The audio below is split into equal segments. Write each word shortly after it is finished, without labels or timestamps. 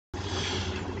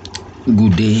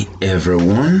Good day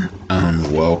everyone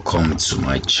and welcome to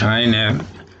my channel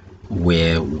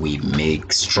where we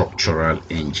make structural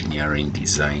engineering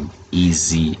design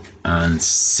easy and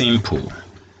simple.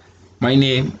 My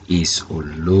name is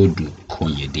Olodu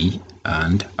Konyede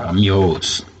and I'm your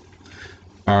host.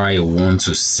 I want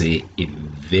to say a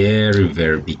very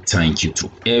big thank you to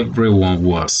everyone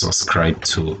who has subscribed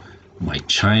to my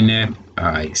channel.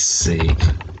 I say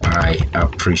I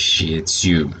appreciate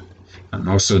you, and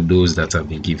also those that have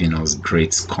been giving us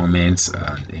great comments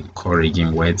and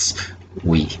encouraging words.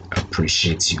 We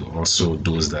appreciate you. Also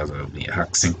those that have been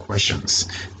asking questions,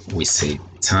 we say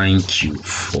thank you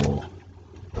for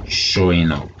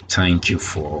showing up. Thank you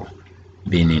for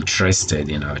being interested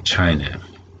in our channel.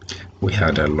 We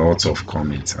had a lot of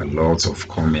comments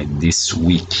this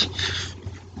week,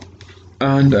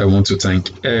 and I want to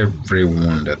thank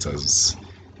everyone that has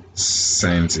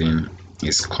sent in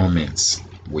his comments.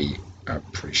 We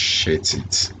appreciate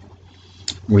it.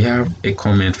 We have a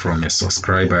comment from a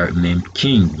subscriber named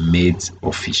King Made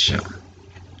Official.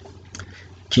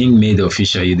 King Made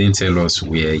Official, you didn't tell us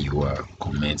where you are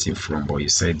commenting from, but you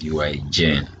said you are a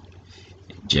Jen.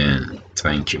 Jen,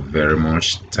 thank you very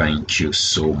much. Thank you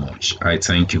so much. I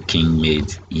thank you, King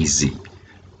Made Easy,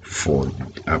 for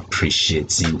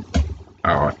appreciating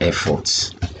our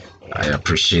efforts. I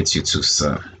appreciate you too,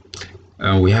 sir.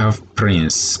 We have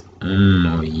Prince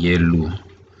No Yellow.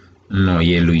 No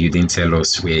Yellow, you didn't tell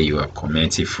us where you are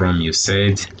commenting from. You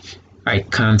said, I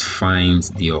can't find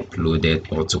the uploaded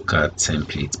AutoCAD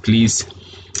template. Please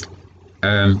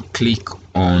click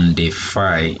on the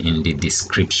file in the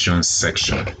description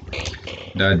section.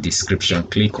 That description,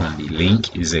 click on the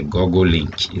link. Is a Google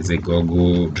link, is a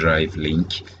Google Drive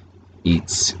link.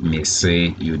 It may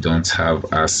say you don't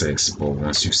have access, but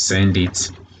once you send it,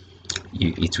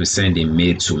 it will send a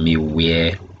mail to me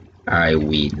where I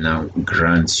will now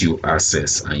grant you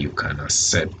access and you can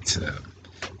accept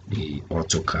the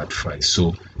AutoCAD file.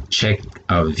 So check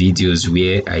our videos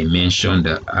where I mentioned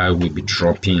that I will be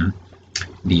dropping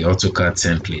the AutoCAD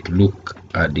template. Look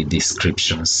at the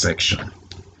description section.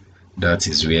 That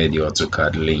is where the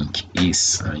AutoCAD link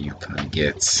is, and you can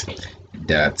get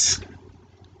that.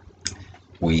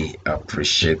 We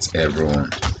appreciate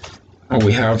everyone. And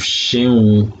we have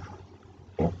Shehu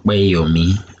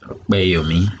Okpeyomi.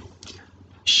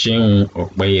 Shehu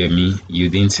Okpeyomi, you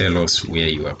didn't tell us where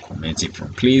you are commenting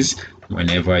from. Please,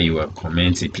 whenever you are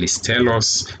commenting, please tell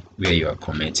us where you are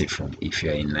commenting from. If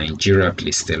you are in Nigeria,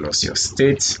 please tell us your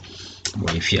state.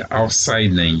 But if you're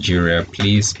outside Nigeria,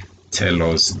 please tell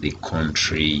us the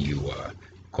country you are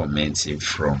commenting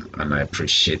from. And I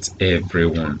appreciate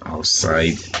everyone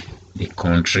outside the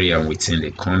country and within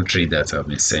the country that have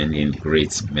been sending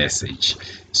great message.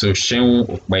 So Shehu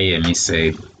Okpayemi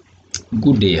said,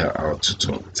 good day, how to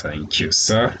talk. Thank you,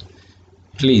 sir.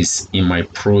 Please, in my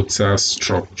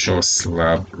protastructure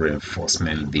slab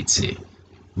reinforcement detail,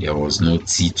 there was no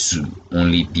T2,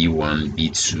 only B1,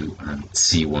 B2, and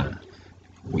T1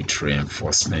 with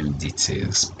reinforcement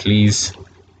details. Please,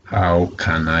 how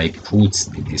can I put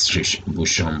the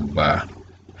distribution bar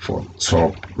for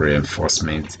top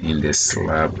reinforcement in the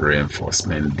slab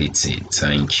reinforcement detail?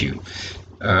 Thank you.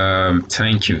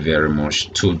 Thank you very much.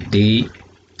 Today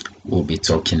we'll be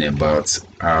talking about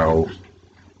how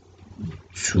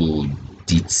to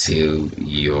detail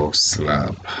your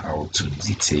slab.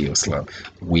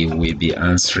 We will be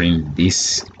answering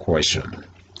this question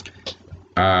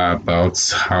about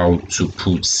how to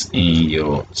put in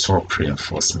your top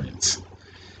reinforcement.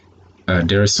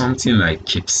 There is something I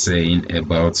keep saying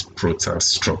about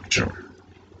protastructure.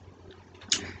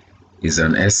 It's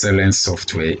an excellent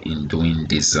software in doing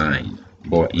design,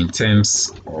 but in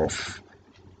terms of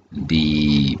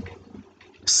the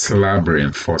slab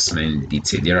reinforcement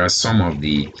detail, there are some of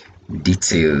the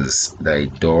details that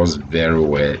it does very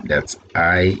well that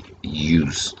I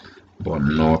use, but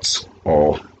not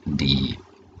all the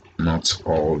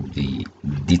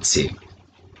detail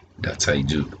that I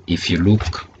do. If you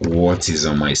look what is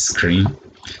on my screen,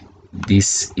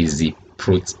 this is the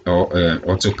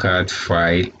AutoCAD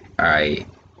file I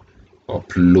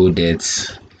uploaded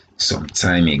some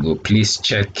time ago. Please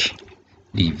check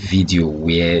the video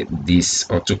where this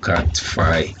AutoCAD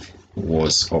file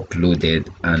was uploaded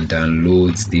and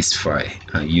download this file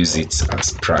and use it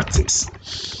as practice.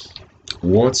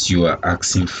 What you are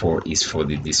asking for is for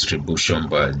the distribution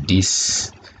bar.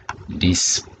 This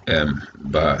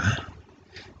bar,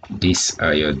 these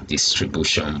are your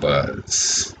distribution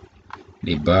bars,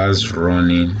 the bars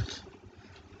running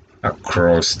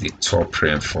across the top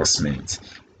reinforcement.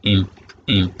 In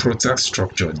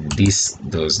protastructure, this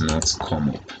does not come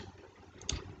up.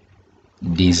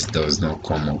 this does not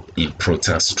come up in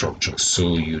protastructure,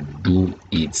 so you do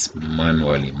it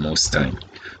manually most time.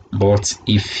 But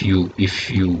if you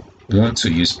want to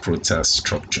use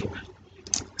protastructure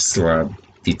slab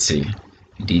detail,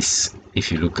 this,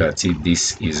 if you look at it,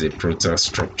 this is a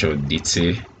protastructure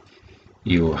detail.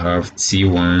 You have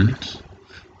T1,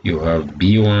 you have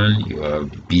B1, you have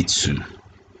B2,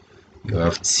 you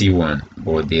have T1,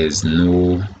 but there's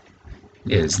no,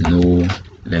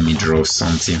 let me draw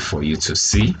something for you to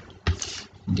see.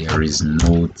 There is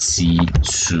no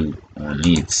T2 on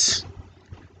it.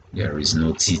 There is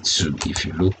no T2. If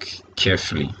you look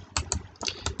carefully,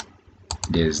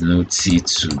 there's no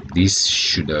T2. This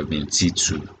should have been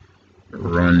T2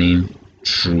 running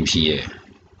through here.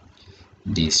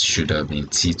 This should have been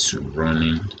T2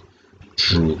 running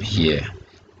through here.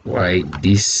 Why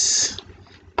this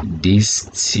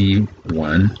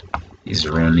T1 is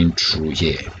running through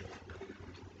here?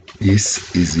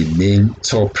 This is the main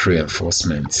top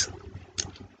reinforcement,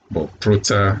 but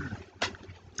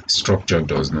protastructure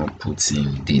does not put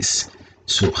in this.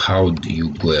 So how do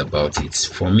you go about it?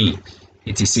 For me,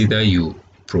 it is either you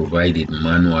provide it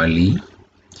manually,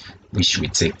 which will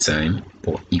take time,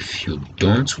 but if you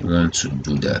don't want to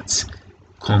do that,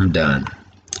 come down,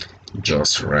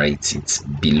 just write it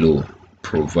below,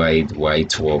 provide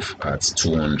Y12 at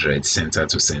 200 center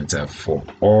to center for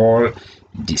all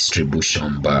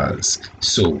distribution bars.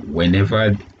 So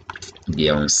whenever they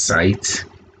are on site,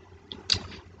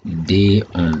 they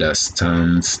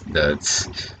understand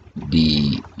that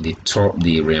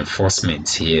the reinforcement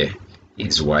here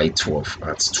is Y12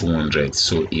 at 200,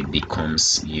 so it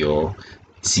becomes your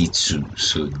T2.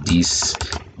 So this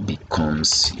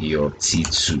becomes your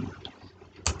T2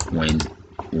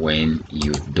 when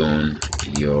you've done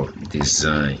your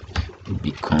design. It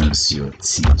becomes your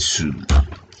T2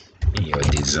 in your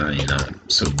design now.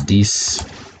 So this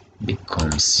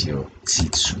becomes your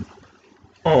T2.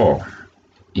 Or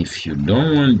if you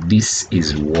don't want, this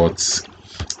is what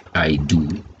I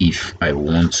do if I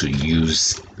want to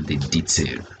use the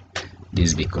detail.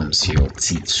 This becomes your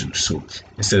T2. So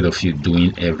instead of you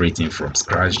doing everything from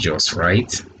scratch, just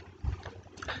write,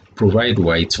 provide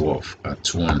Y12 at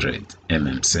 200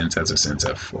 mm center to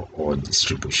center for all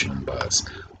distribution bars,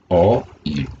 or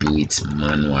you do it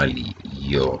manually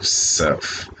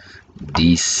yourself.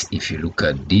 This, if you look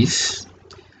at this,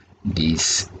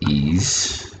 this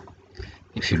is,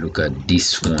 if you look at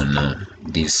this one now,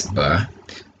 this bar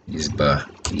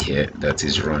here that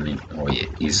is running, oh yeah,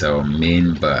 is our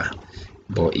main bar.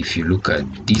 But if you look at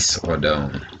this other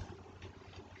one,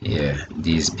 yeah,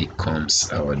 this becomes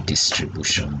our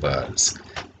distribution bars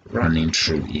running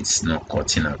through. It's not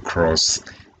cutting across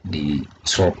the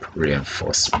top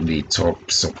reinforcement, the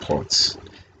top support,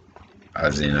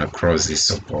 as in across the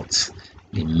support.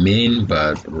 The main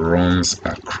bar runs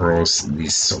across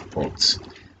this support,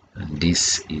 and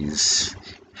this is,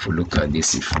 if you look at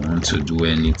this, if you want to do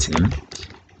anything,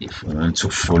 if you want to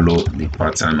follow the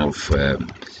pattern of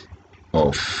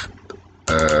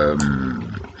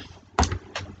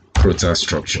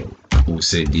protastructure, we'll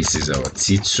say this is our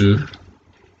T2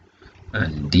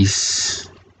 and this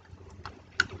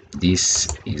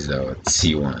is our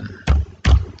T1.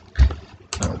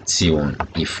 Our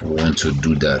T1, if we want to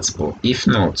do that. But if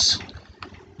not,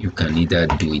 you can either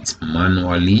do it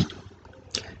manually,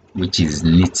 which is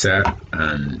neater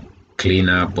and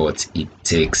cleaner, but it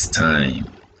takes time.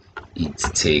 It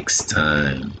takes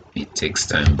time.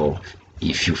 But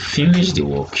if you finish the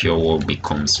work, your work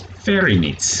becomes very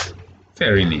neat,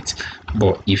 very neat.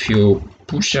 But if you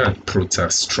push out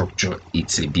protastructure,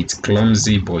 it's a bit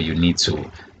clumsy, but you need to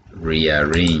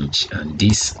rearrange, and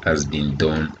this has been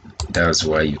done. That's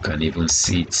why you can even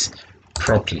see it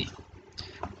properly.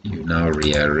 You now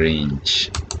rearrange,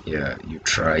 yeah, you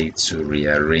try to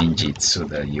rearrange it so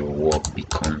that your work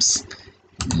becomes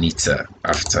neater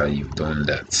after you've done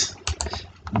that.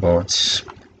 But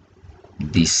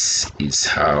this is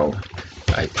how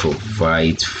I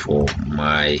provide for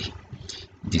my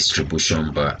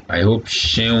distribution bar. I hope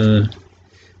Sheun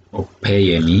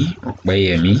Opeyemi,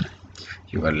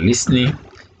 you are listening.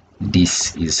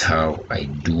 This is how I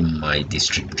do my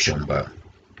distribution bar.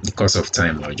 Because of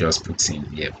time, I'll just put in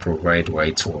here, provide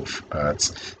Y12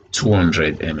 at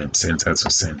 200 mm center to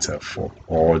center for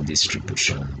all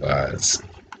distribution bars.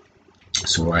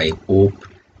 So I hope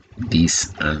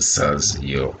this answers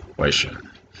your question.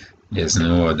 There's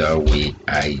no other way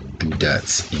I do that.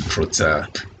 In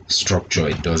protastructure,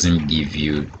 it doesn't give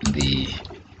you the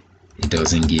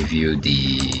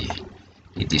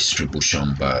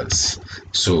distribution bars.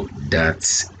 So that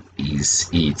is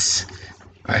it.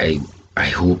 I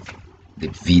hope the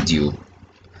video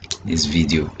this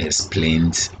video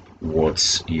explained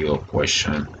what your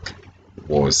question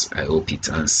was. I hope it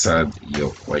answered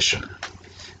your question.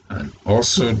 And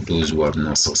also, those who have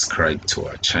not subscribed to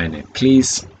our channel,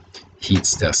 please hit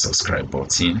that subscribe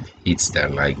button, hit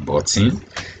that like button.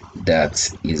 That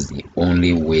is the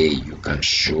only way you can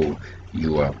show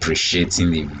you are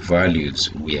appreciating the values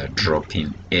we are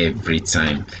dropping every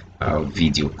time our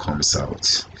video comes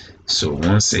out. So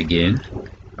once again,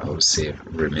 I will say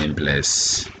remain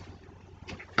blessed.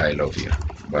 I love you.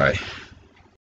 Bye.